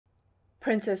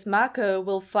Princess Mako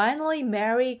will finally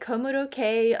marry Komuro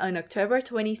Kei on October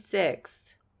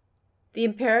 26. The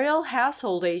Imperial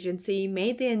Household Agency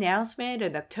made the announcement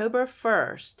on October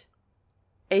 1st.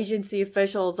 Agency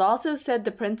officials also said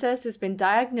the princess has been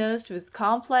diagnosed with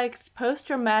complex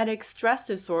post-traumatic stress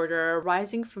disorder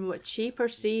arising from what she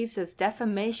perceives as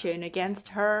defamation against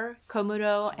her,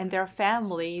 Komuro, and their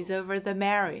families over the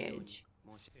marriage.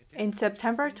 In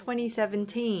September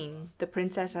 2017, the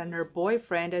princess and her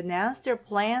boyfriend announced their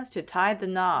plans to tie the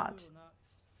knot.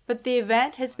 But the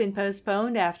event has been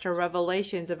postponed after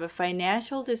revelations of a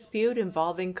financial dispute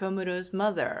involving Komuro's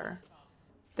mother.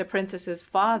 The princess's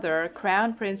father,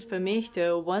 Crown Prince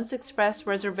Fumihito, once expressed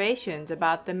reservations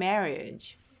about the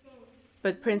marriage.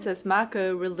 But Princess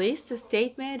Mako released a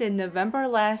statement in November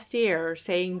last year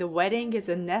saying the wedding is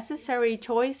a necessary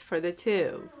choice for the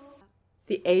two.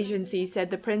 The agency said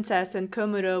the princess and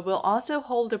Komuro will also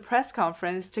hold a press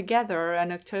conference together on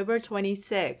October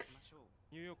 26th.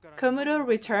 Komuro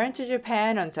returned to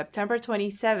Japan on September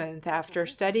 27th after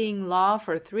studying law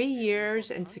for 3 years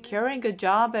and securing a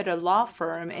job at a law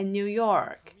firm in New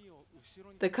York.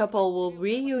 The couple will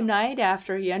reunite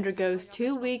after he undergoes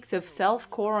 2 weeks of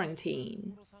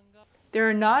self-quarantine. They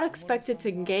are not expected to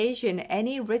engage in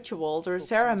any rituals or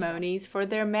ceremonies for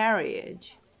their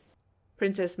marriage.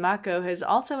 Princess Mako has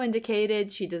also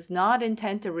indicated she does not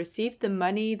intend to receive the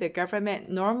money the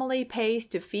government normally pays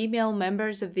to female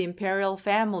members of the imperial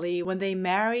family when they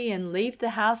marry and leave the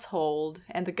household,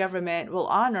 and the government will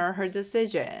honor her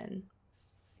decision.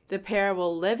 The pair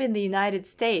will live in the United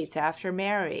States after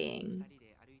marrying.